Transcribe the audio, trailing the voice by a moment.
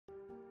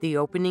The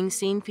opening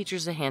scene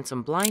features a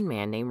handsome blind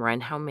man named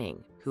Ren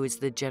Haoming, who is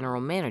the general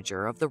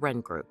manager of the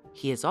Ren Group.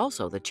 He is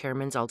also the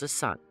chairman's eldest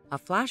son. A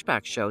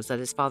flashback shows that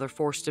his father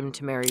forced him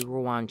to marry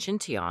Ruan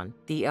Chintian,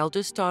 the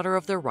eldest daughter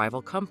of their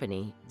rival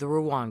company, the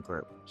Ruan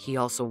Group. He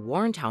also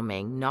warned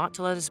Haoming not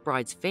to let his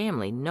bride's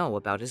family know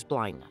about his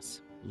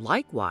blindness.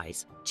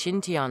 Likewise,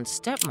 Chintian's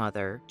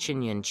stepmother,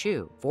 Chinyan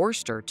Chu,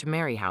 forced her to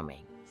marry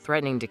Haoming,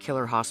 threatening to kill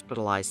her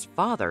hospitalized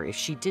father if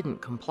she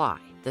didn't comply.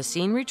 The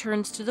scene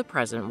returns to the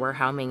present where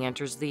Haoming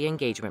enters the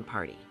engagement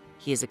party.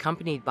 He is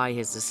accompanied by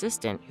his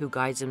assistant, who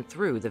guides him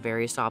through the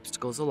various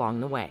obstacles along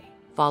the way.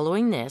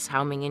 Following this,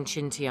 Haoming and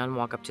Chintian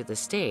walk up to the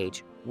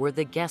stage, where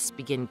the guests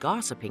begin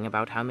gossiping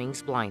about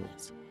Haoming's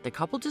blindness. The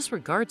couple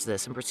disregards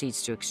this and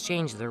proceeds to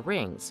exchange their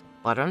rings,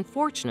 but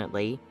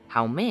unfortunately,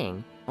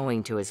 Haoming,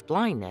 owing to his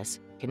blindness,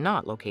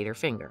 cannot locate her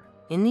finger.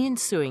 In the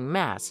ensuing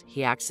mess,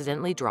 he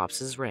accidentally drops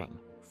his ring.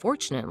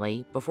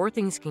 Fortunately, before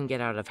things can get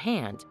out of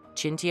hand,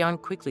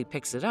 Chintian quickly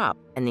picks it up,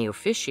 and the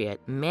officiate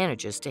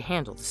manages to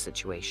handle the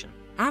situation.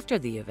 After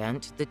the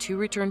event, the two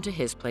return to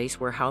his place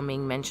where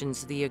Haoming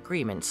mentions the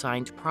agreement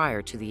signed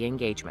prior to the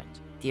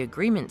engagement. The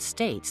agreement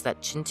states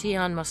that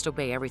Chintian must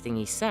obey everything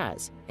he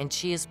says, and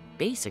she is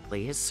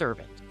basically his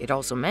servant. It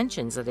also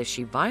mentions that if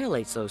she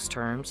violates those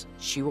terms,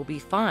 she will be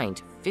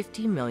fined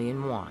 50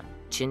 million won.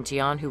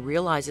 Chintian, who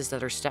realizes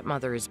that her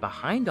stepmother is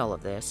behind all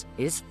of this,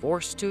 is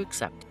forced to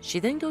accept. She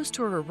then goes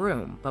to her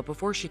room, but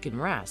before she can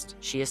rest,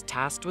 she is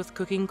tasked with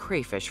cooking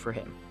crayfish for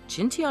him.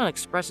 Chintian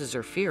expresses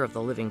her fear of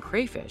the living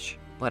crayfish,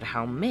 but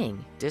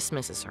Haoming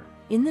dismisses her.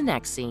 In the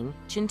next scene,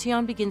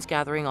 Chintian begins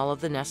gathering all of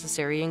the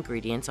necessary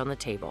ingredients on the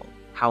table.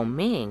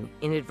 Haoming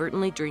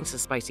inadvertently drinks the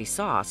spicy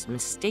sauce,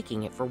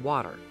 mistaking it for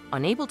water.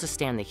 Unable to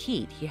stand the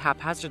heat, he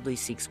haphazardly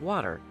seeks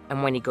water,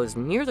 and when he goes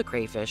near the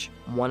crayfish,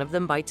 one of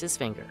them bites his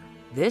finger.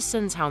 This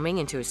sends Haoming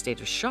into a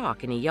state of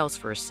shock and he yells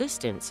for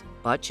assistance,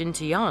 but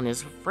Chintian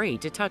is afraid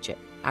to touch it.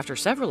 After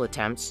several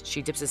attempts,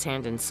 she dips his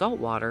hand in salt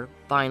water,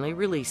 finally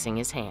releasing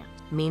his hand.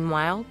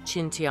 Meanwhile,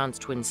 Chintian's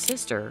twin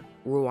sister,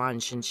 Ruan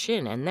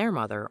Shinshin, and their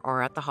mother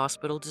are at the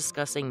hospital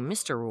discussing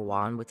Mr.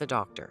 Ruan with the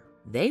doctor.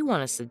 They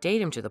want to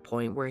sedate him to the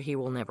point where he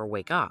will never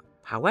wake up.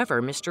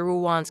 However, Mr.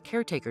 Ruan's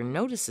caretaker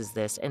notices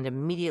this and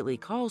immediately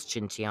calls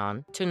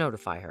Chintian to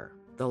notify her.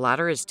 The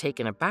latter is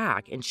taken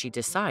aback and she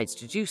decides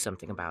to do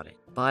something about it.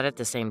 But at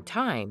the same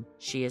time,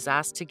 she is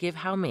asked to give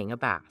Haoming a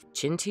bath.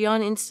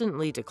 Chintian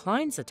instantly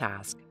declines the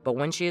task, but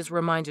when she is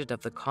reminded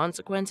of the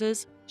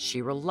consequences,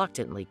 she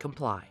reluctantly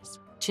complies.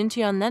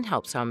 Chintian then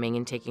helps Haoming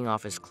in taking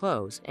off his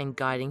clothes and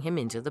guiding him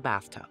into the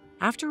bathtub.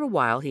 After a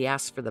while, he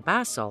asks for the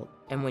bath salt,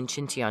 and when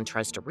Chintian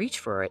tries to reach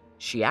for it,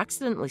 she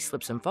accidentally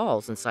slips and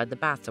falls inside the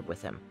bathtub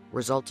with him,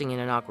 resulting in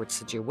an awkward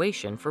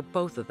situation for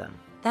both of them.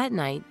 That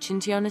night,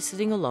 Chintian is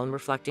sitting alone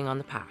reflecting on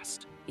the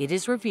past. It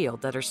is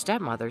revealed that her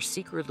stepmother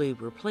secretly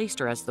replaced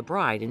her as the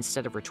bride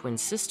instead of her twin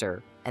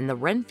sister, and the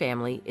Ren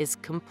family is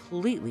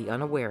completely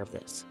unaware of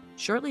this.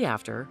 Shortly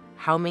after,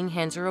 Haoming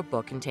hands her a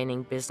book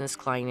containing business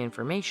client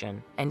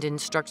information and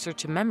instructs her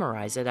to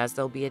memorize it as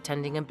they'll be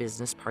attending a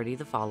business party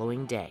the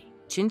following day.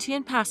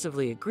 Chintian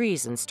passively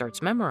agrees and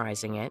starts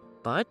memorizing it,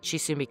 but she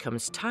soon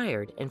becomes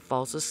tired and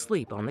falls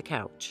asleep on the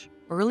couch.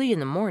 Early in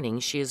the morning,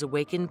 she is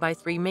awakened by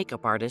 3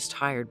 makeup artists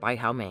hired by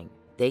Haoming.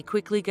 They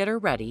quickly get her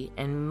ready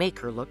and make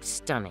her look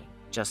stunning.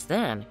 Just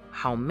then,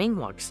 Haoming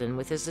walks in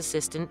with his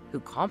assistant, who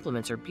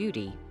compliments her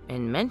beauty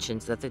and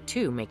mentions that the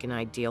two make an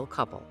ideal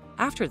couple.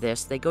 After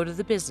this, they go to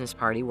the business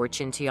party where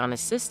Chintian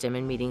assists him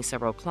in meeting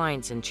several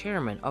clients and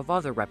chairmen of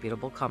other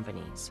reputable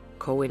companies.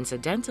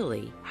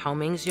 Coincidentally,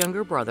 Haoming's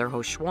younger brother Ho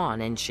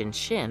Xuan and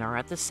Xin are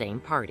at the same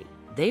party.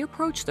 They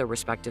approach their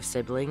respective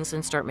siblings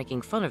and start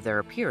making fun of their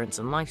appearance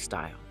and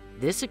lifestyle.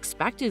 This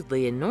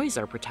expectedly annoys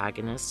our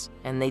protagonists,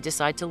 and they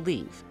decide to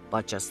leave.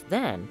 But just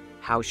then,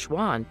 Ho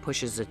Xuan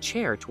pushes a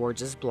chair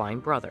towards his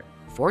blind brother.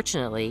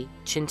 Fortunately,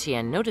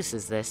 Chintian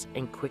notices this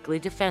and quickly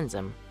defends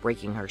him,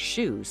 breaking her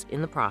shoes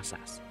in the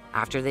process.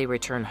 After they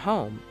return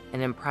home,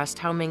 an impressed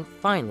Haoming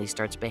finally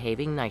starts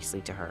behaving nicely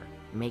to her,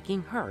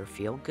 making her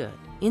feel good.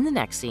 In the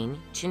next scene,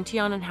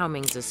 Chintian and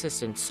Haoming's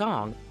assistant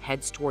Song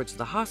heads towards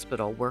the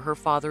hospital where her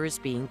father is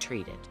being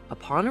treated.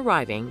 Upon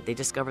arriving, they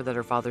discover that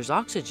her father's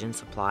oxygen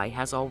supply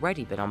has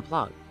already been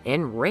unplugged.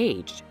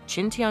 Enraged,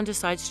 Chintian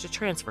decides to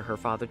transfer her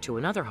father to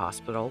another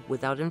hospital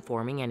without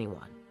informing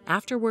anyone.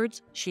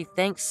 Afterwards, she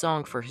thanks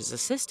Song for his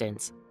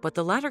assistance, but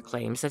the latter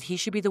claims that he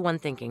should be the one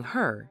thanking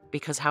her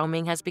because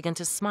Haoming has begun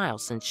to smile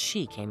since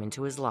she came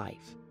into his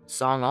life.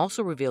 Song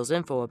also reveals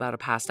info about a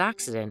past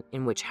accident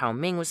in which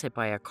Haoming was hit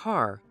by a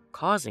car,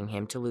 causing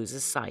him to lose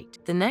his sight.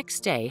 The next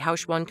day, Ho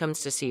Xuan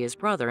comes to see his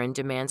brother and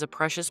demands a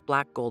precious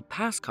black gold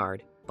pass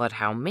card, but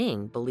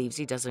Haoming believes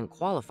he doesn't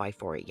qualify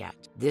for it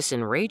yet. This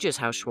enrages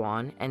Ho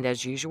Xuan, and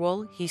as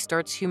usual, he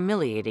starts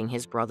humiliating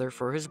his brother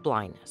for his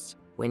blindness.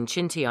 When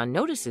Chintian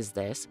notices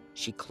this,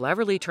 she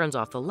cleverly turns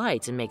off the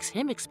lights and makes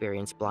him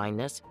experience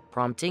blindness,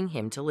 prompting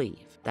him to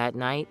leave. That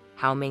night,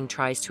 Haoming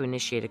tries to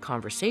initiate a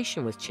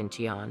conversation with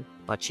Chintian,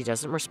 but she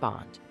doesn't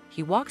respond.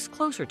 He walks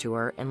closer to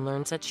her and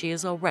learns that she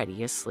is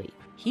already asleep.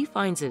 He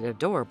finds it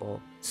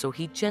adorable, so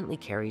he gently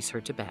carries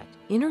her to bed.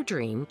 In her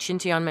dream,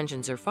 Qintian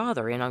mentions her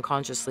father and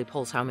unconsciously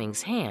pulls Hao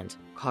Ming's hand,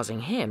 causing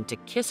him to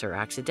kiss her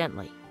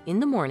accidentally. In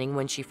the morning,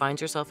 when she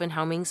finds herself in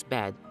Hao Ming's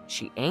bed,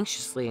 she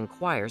anxiously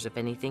inquires if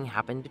anything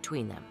happened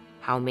between them.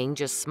 Hao Ming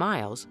just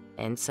smiles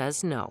and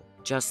says no.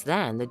 Just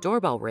then, the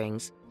doorbell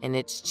rings, and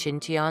it's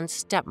Qintian's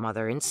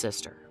stepmother and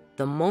sister.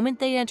 The moment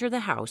they enter the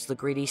house, the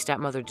greedy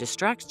stepmother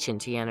distracts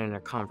Qintian in her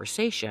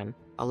conversation,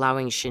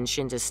 allowing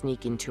Xinxin to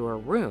sneak into her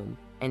room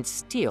and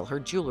steal her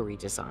jewelry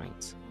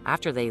designs.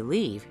 After they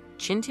leave,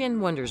 Qintian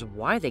wonders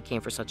why they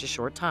came for such a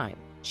short time.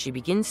 She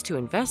begins to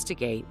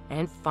investigate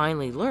and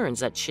finally learns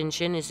that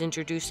Xinxin is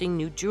introducing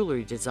new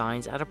jewelry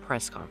designs at a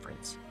press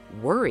conference.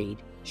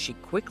 Worried, she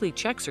quickly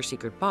checks her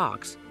secret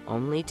box,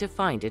 only to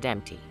find it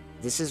empty.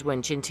 This is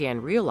when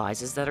Qintian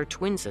realizes that her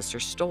twin sister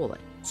stole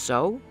it.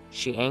 So,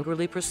 she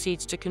angrily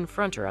proceeds to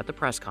confront her at the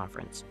press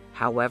conference.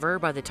 However,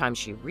 by the time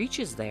she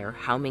reaches there,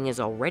 Hao Ming is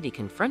already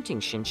confronting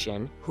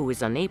Xinxin, who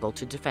is unable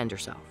to defend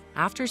herself.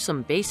 After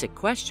some basic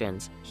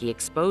questions, he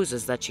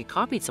exposes that she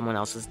copied someone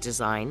else's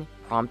design,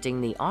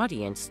 prompting the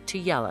audience to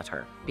yell at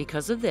her.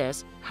 Because of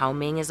this, Hao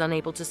Ming is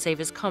unable to save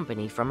his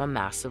company from a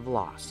massive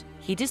loss.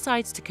 He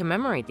decides to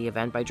commemorate the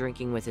event by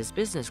drinking with his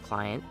business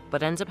client,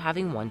 but ends up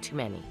having one too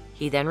many.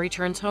 He then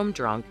returns home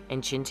drunk,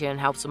 and Qintian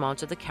helps him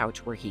onto the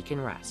couch where he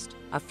can rest.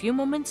 A few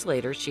moments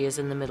later, she is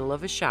in the middle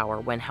of a shower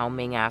when Hao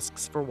Ming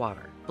asks for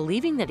water.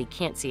 Believing that he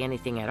can't see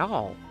anything at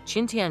all,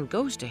 Qintian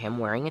goes to him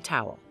wearing a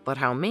towel. But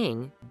Hao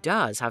Ming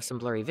does have some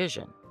blurry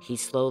vision. He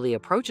slowly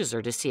approaches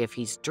her to see if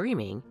he's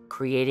dreaming,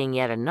 creating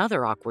yet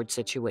another awkward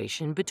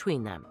situation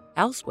between them.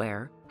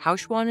 Elsewhere, Hao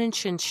Xuan and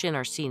Xinxin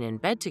are seen in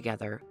bed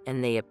together,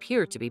 and they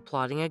appear to be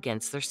plotting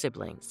against their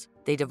siblings.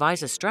 They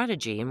devise a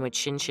strategy in which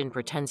Xinxin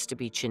pretends to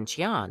be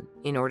Qintian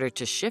in order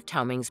to shift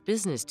Hao Ming's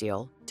business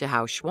deal to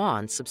Hao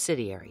Xuan's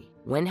subsidiary.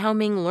 When Hao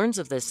Ming learns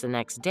of this the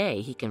next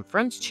day, he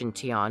confronts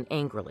Qintian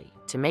angrily.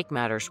 To make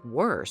matters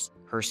worse,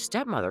 her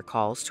stepmother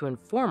calls to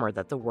inform her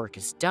that the work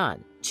is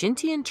done.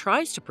 Qintian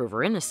tries to prove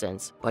her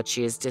innocence, but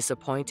she is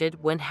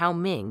disappointed when Hao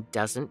Ming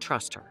doesn't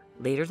trust her.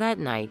 Later that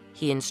night,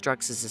 he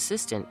instructs his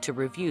assistant to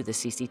review the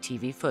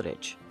CCTV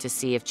footage to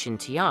see if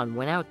Qintian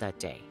went out that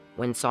day.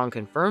 When Song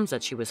confirms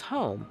that she was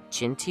home,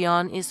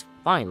 Qintian is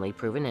finally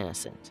proven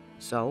innocent.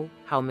 So,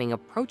 Hao Ming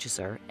approaches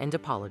her and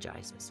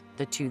apologizes.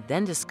 The two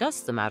then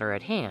discuss the matter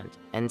at hand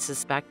and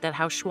suspect that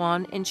Hao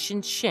Xuan and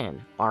Xinxin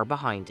are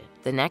behind it.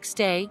 The next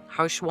day,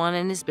 Hao Xuan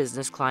and his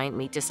business client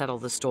meet to settle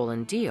the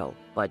stolen deal,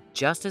 but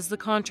just as the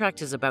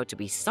contract is about to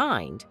be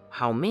signed,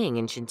 Hao Ming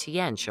and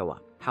Qintian show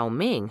up. Hao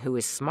Ming, who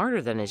is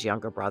smarter than his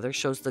younger brother,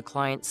 shows the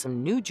client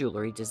some new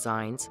jewelry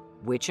designs,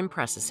 which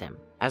impresses him.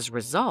 As a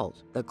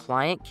result, the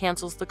client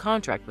cancels the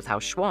contract with Hao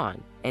Xuan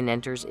and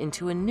enters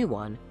into a new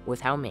one with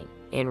Hao Ming.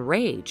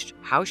 Enraged,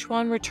 Hao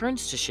Xuan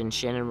returns to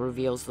Xinxin and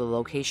reveals the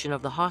location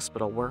of the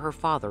hospital where her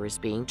father is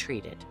being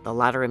treated. The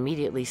latter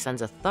immediately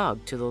sends a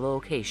thug to the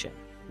location.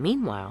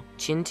 Meanwhile,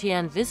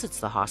 Qintian visits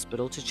the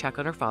hospital to check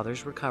on her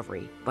father's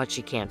recovery, but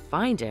she can't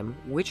find him,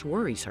 which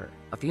worries her.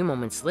 A few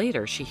moments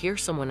later, she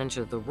hears someone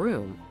enter the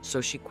room,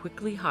 so she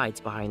quickly hides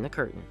behind the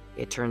curtain.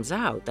 It turns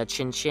out that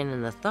Xinxin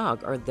and the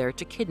thug are there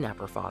to kidnap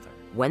her father.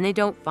 When they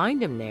don't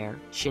find him there,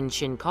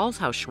 Xinxin calls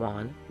Hao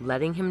Xuan,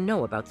 letting him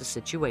know about the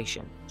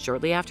situation.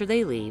 Shortly after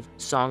they leave,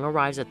 Song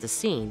arrives at the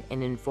scene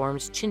and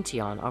informs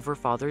Qintian of her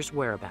father's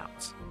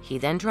whereabouts. He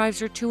then drives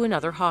her to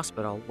another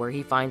hospital where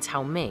he finds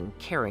Hao Ming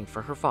caring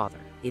for her father.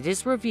 It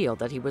is revealed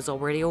that he was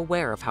already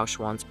aware of Hao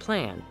Xuan's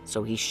plan,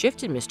 so he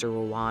shifted Mr.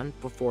 Ruan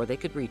before they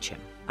could reach him.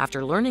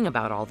 After learning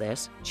about all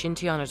this,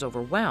 Qintian is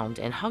overwhelmed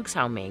and hugs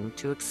Hao Ming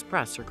to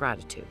express her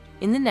gratitude.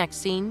 In the next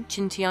scene,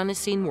 Qintian is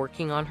seen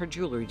working on her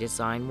jewelry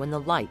design when the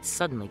lights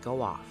suddenly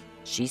go off.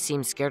 She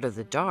seems scared of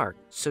the dark,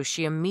 so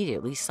she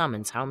immediately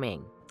summons Hao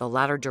Ming. The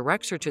latter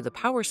directs her to the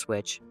power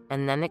switch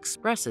and then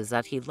expresses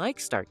that he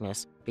likes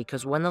darkness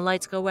because when the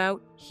lights go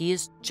out, he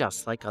is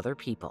just like other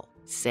people.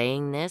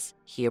 Saying this,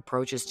 he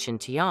approaches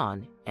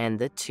Qintian and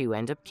the two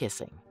end up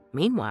kissing.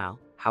 Meanwhile,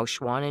 Hao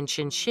Xuan and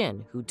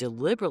Xinxin, who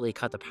deliberately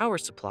cut the power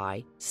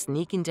supply,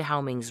 sneak into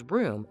Hao Ming's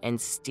room and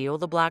steal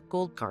the black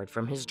gold card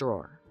from his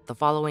drawer. The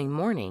following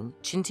morning,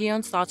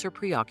 Qintian's thoughts are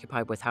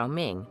preoccupied with Hao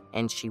Ming,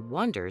 and she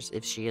wonders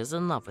if she is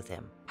in love with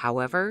him.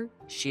 However,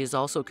 she is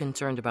also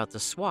concerned about the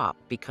swap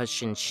because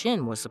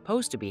Xinxin was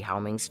supposed to be Hao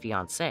Ming's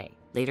fiancé.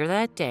 Later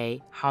that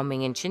day, Hao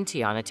Ming and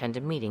Qintian attend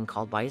a meeting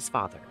called by his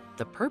father.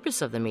 The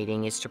purpose of the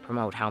meeting is to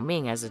promote Hao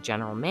Ming as a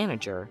general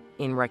manager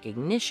in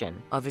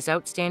recognition of his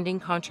outstanding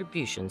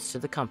contributions to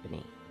the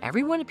company.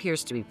 Everyone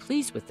appears to be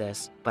pleased with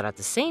this, but at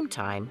the same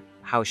time,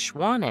 Hao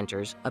Xuan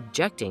enters,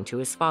 objecting to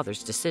his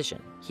father's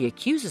decision. He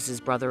accuses his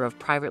brother of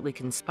privately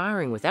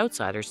conspiring with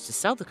outsiders to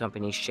sell the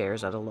company's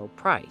shares at a low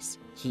price.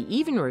 He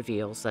even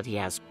reveals that he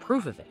has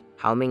proof of it.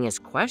 Hao Ming is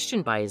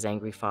questioned by his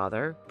angry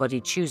father, but he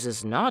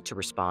chooses not to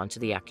respond to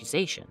the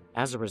accusation.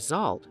 As a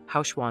result,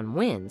 Hao Xuan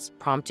wins,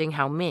 prompting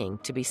Hao Ming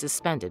to be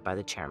suspended by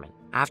the chairman.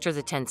 After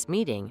the tense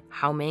meeting,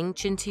 Hao Ming,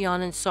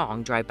 Qintian, and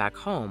Song drive back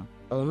home,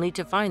 only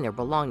to find their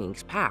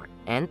belongings packed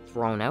and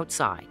thrown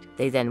outside.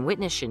 They then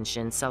witness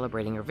Shin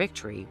celebrating her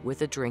victory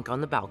with a drink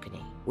on the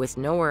balcony. With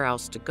nowhere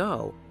else to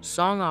go,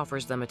 Song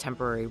offers them a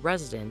temporary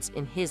residence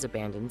in his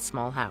abandoned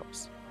small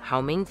house.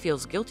 Ming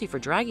feels guilty for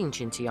dragging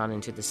Tian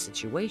into this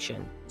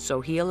situation, so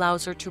he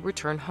allows her to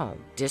return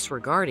home,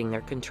 disregarding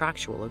their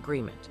contractual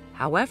agreement.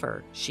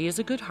 However, she is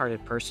a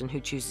good-hearted person who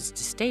chooses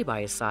to stay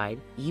by his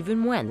side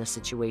even when the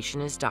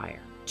situation is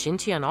dire.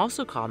 Tian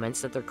also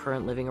comments that their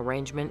current living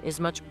arrangement is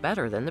much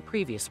better than the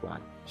previous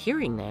one.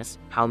 Hearing this,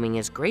 Ming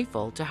is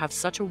grateful to have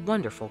such a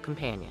wonderful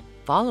companion.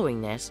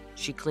 Following this,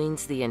 she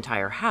cleans the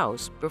entire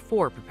house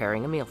before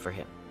preparing a meal for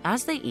him.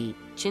 As they eat,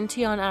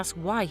 Tian asks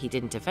why he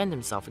didn't defend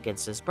himself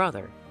against his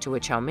brother, to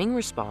which Ming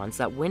responds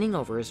that winning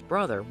over his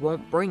brother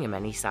won't bring him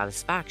any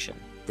satisfaction.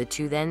 The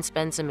two then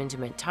spend some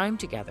intimate time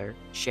together,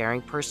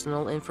 sharing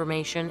personal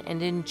information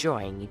and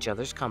enjoying each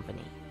other's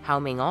company.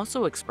 Ming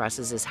also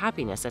expresses his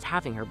happiness at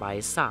having her by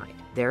his side.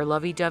 Their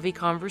lovey-dovey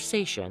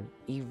conversation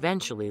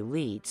eventually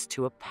leads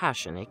to a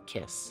passionate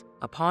kiss.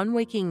 Upon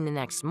waking the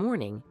next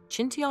morning,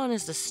 Tian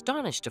is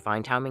astonished to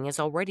find Ming has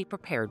already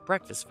prepared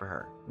breakfast for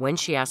her. When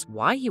she asks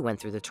why he went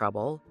through the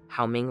trouble,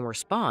 Ming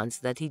responds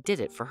that he did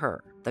it for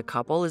her. The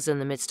couple is in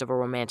the midst of a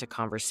romantic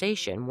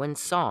conversation when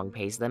Song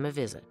pays them a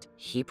visit.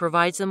 He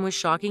provides them with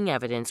shocking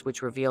evidence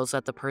which reveals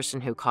that the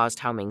person who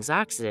caused Ming's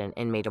accident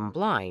and made him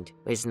blind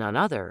is none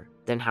other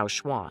than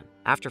Xuan.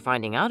 After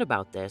finding out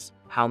about this,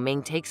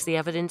 Ming takes the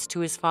evidence to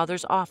his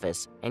father's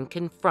office and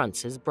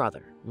confronts his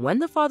brother. When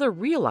the father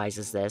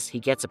realizes this, he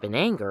gets up in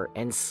anger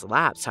and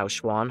slaps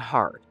Xuan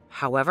hard.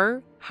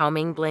 However,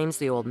 Ming blames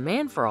the old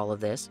man for all of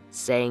this,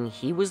 saying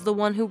he was the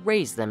one who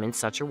raised them in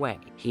such a way.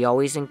 He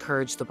always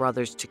encouraged the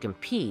brothers to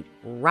compete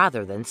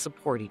rather than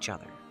support each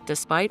other.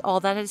 Despite all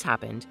that has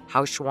happened,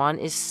 Xuan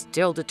is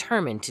still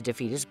determined to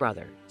defeat his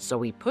brother, so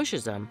he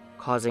pushes him,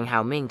 causing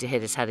Ming to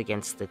hit his head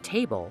against the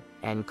table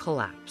and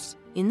collapse.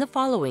 In the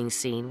following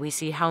scene, we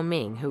see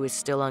Ming, who is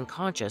still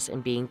unconscious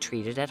and being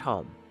treated at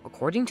home.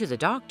 According to the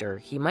doctor,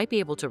 he might be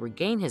able to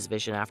regain his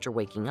vision after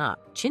waking up.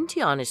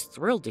 Tian is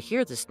thrilled to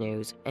hear this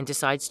news and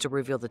decides to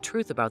reveal the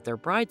truth about their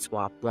bride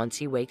swap once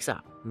he wakes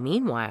up.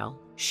 Meanwhile,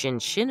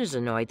 Shin is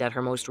annoyed that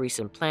her most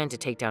recent plan to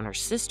take down her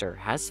sister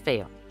has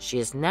failed. She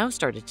has now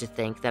started to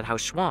think that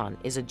Xuan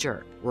is a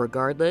jerk.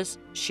 Regardless,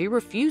 she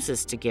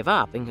refuses to give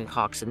up and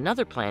concocts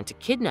another plan to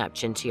kidnap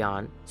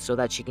Tian so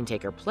that she can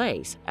take her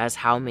place as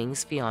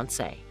Ming's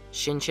fiancé.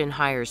 Shin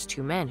hires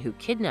two men who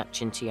kidnap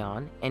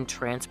Tian and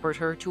transport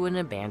her to an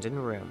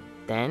abandoned room.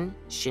 Then,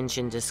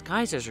 Shin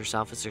disguises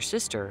herself as her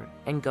sister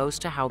and goes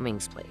to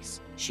Ming's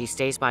place. She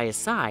stays by his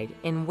side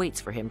and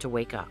waits for him to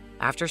wake up.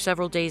 After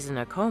several days in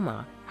a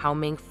coma,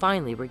 Ming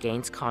finally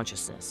regains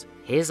consciousness.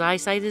 His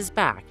eyesight is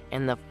back,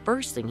 and the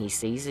first thing he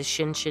sees is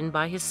Shin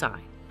by his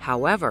side.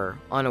 However,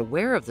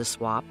 unaware of the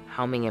swap,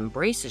 Ming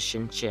embraces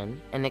Shin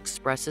and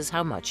expresses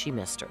how much he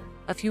missed her.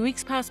 A few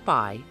weeks pass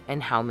by,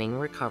 and Ming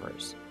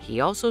recovers.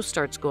 He also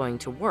starts going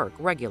to work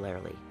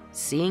regularly.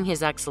 Seeing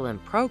his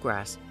excellent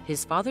progress,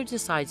 his father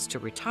decides to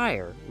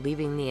retire,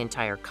 leaving the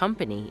entire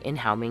company in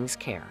Ming's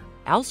care.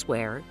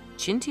 Elsewhere,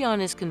 Tian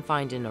is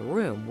confined in a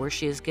room where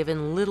she is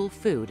given little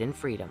food and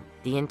freedom.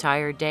 The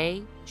entire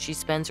day, she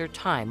spends her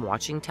time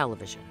watching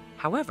television.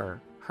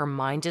 However, her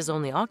mind is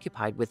only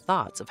occupied with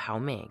thoughts of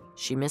Ming.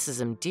 She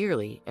misses him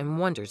dearly and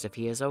wonders if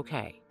he is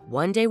okay.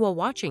 One day while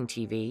watching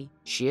TV,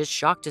 she is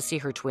shocked to see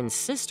her twin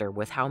sister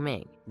with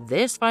Ming.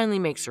 This finally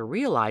makes her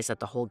realize that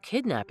the whole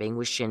kidnapping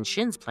was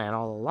Shin's plan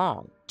all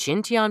along.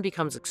 Tian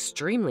becomes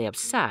extremely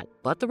upset,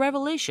 but the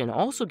revelation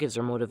also gives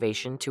her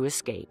motivation to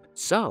escape.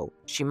 So,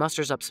 she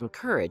musters up some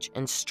courage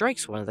and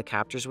strikes one of the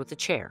captors with a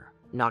chair,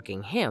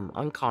 knocking him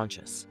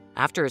unconscious.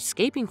 After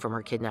escaping from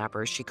her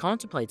kidnappers, she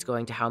contemplates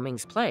going to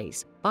Ming's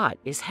place, but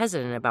is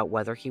hesitant about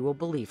whether he will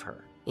believe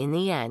her. In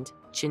the end,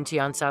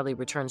 Tian sadly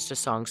returns to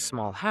Song's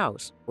small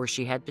house, where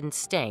she had been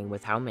staying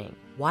with Ming.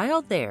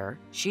 While there,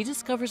 she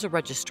discovers a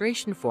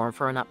registration form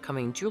for an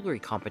upcoming jewelry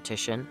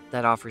competition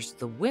that offers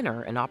the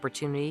winner an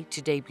opportunity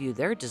to debut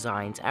their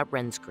designs at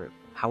Ren's group.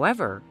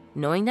 However,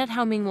 knowing that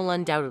Ming will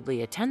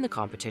undoubtedly attend the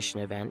competition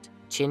event,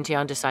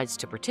 Tian decides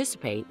to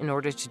participate in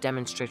order to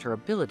demonstrate her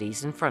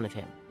abilities in front of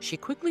him. She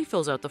quickly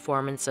fills out the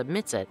form and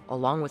submits it,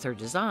 along with her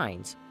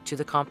designs, to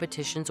the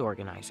competition's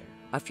organizer.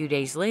 A few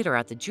days later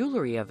at the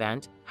jewelry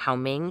event,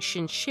 Ming,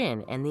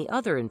 Shin, and the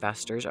other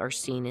investors are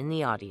seen in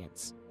the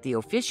audience. The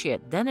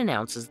officiate then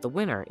announces the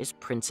winner is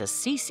Princess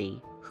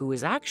Cece, who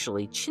is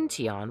actually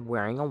Tian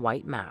wearing a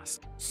white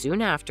mask.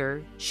 Soon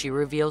after, she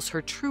reveals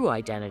her true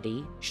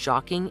identity,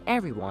 shocking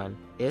everyone,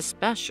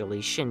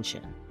 especially Shin.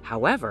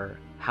 However,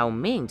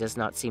 Ming does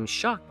not seem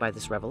shocked by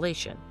this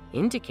revelation,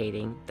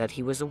 indicating that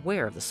he was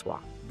aware of the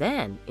swap.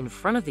 Then, in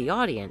front of the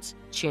audience,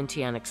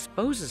 Tian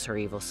exposes her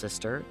evil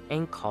sister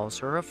and calls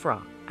her a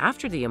fraud.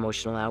 After the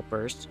emotional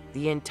outburst,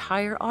 the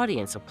entire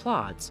audience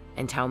applauds,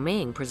 and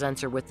Ming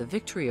presents her with the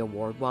Victory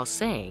Award while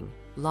saying,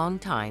 "Long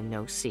time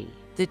no see."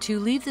 The two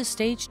leave the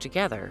stage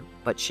together,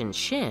 but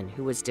Shin,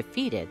 who was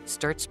defeated,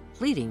 starts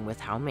pleading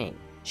with Ming.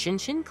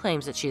 Shin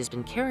claims that she has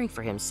been caring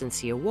for him since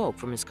he awoke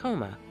from his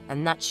coma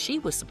and that she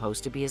was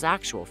supposed to be his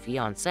actual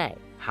fiancée.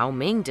 Hao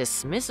Ming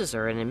dismisses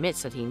her and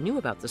admits that he knew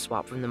about the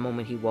swap from the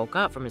moment he woke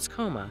up from his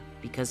coma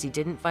because he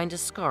didn't find a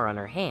scar on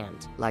her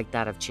hand like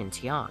that of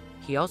Tian.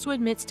 He also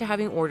admits to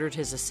having ordered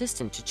his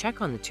assistant to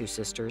check on the two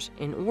sisters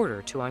in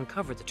order to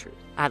uncover the truth.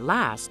 At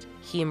last,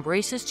 he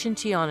embraces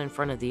Tian in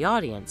front of the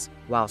audience,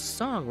 while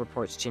Song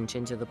reports Chin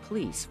to the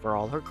police for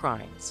all her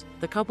crimes.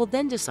 The couple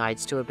then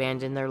decides to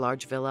abandon their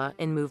large villa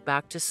and move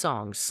back to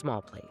Song's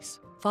small place.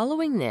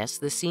 Following this,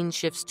 the scene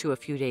shifts to a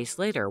few days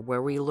later,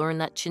 where we learn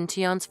that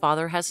Tian's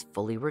father has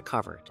fully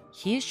recovered.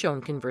 He is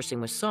shown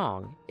conversing with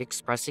Song,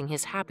 expressing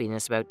his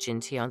happiness about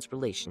Tian's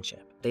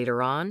relationship.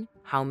 Later on,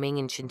 Hao Ming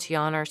and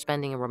Tian are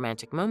spending a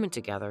romantic moment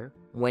together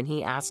when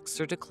he asks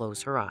her to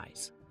close her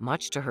eyes.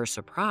 Much to her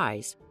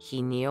surprise,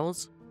 he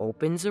kneels,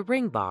 opens a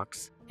ring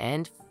box,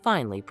 and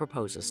finally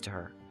proposes to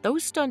her. Though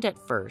stunned at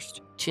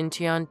first,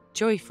 Tian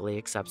joyfully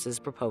accepts his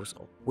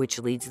proposal, which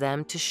leads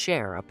them to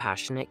share a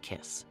passionate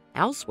kiss.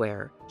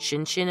 Elsewhere,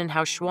 Shin and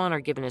Hao Xuan are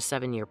given a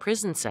 7-year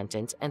prison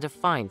sentence and a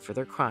fine for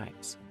their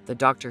crimes. The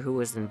doctor who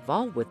was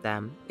involved with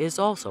them is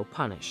also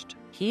punished.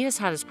 He has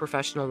had his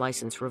professional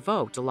license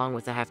revoked along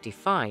with a hefty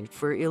fine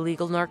for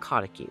illegal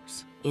narcotic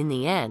use. In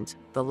the end,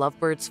 the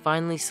lovebirds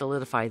finally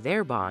solidify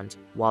their bond,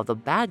 while the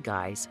bad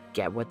guys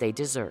get what they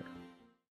deserve.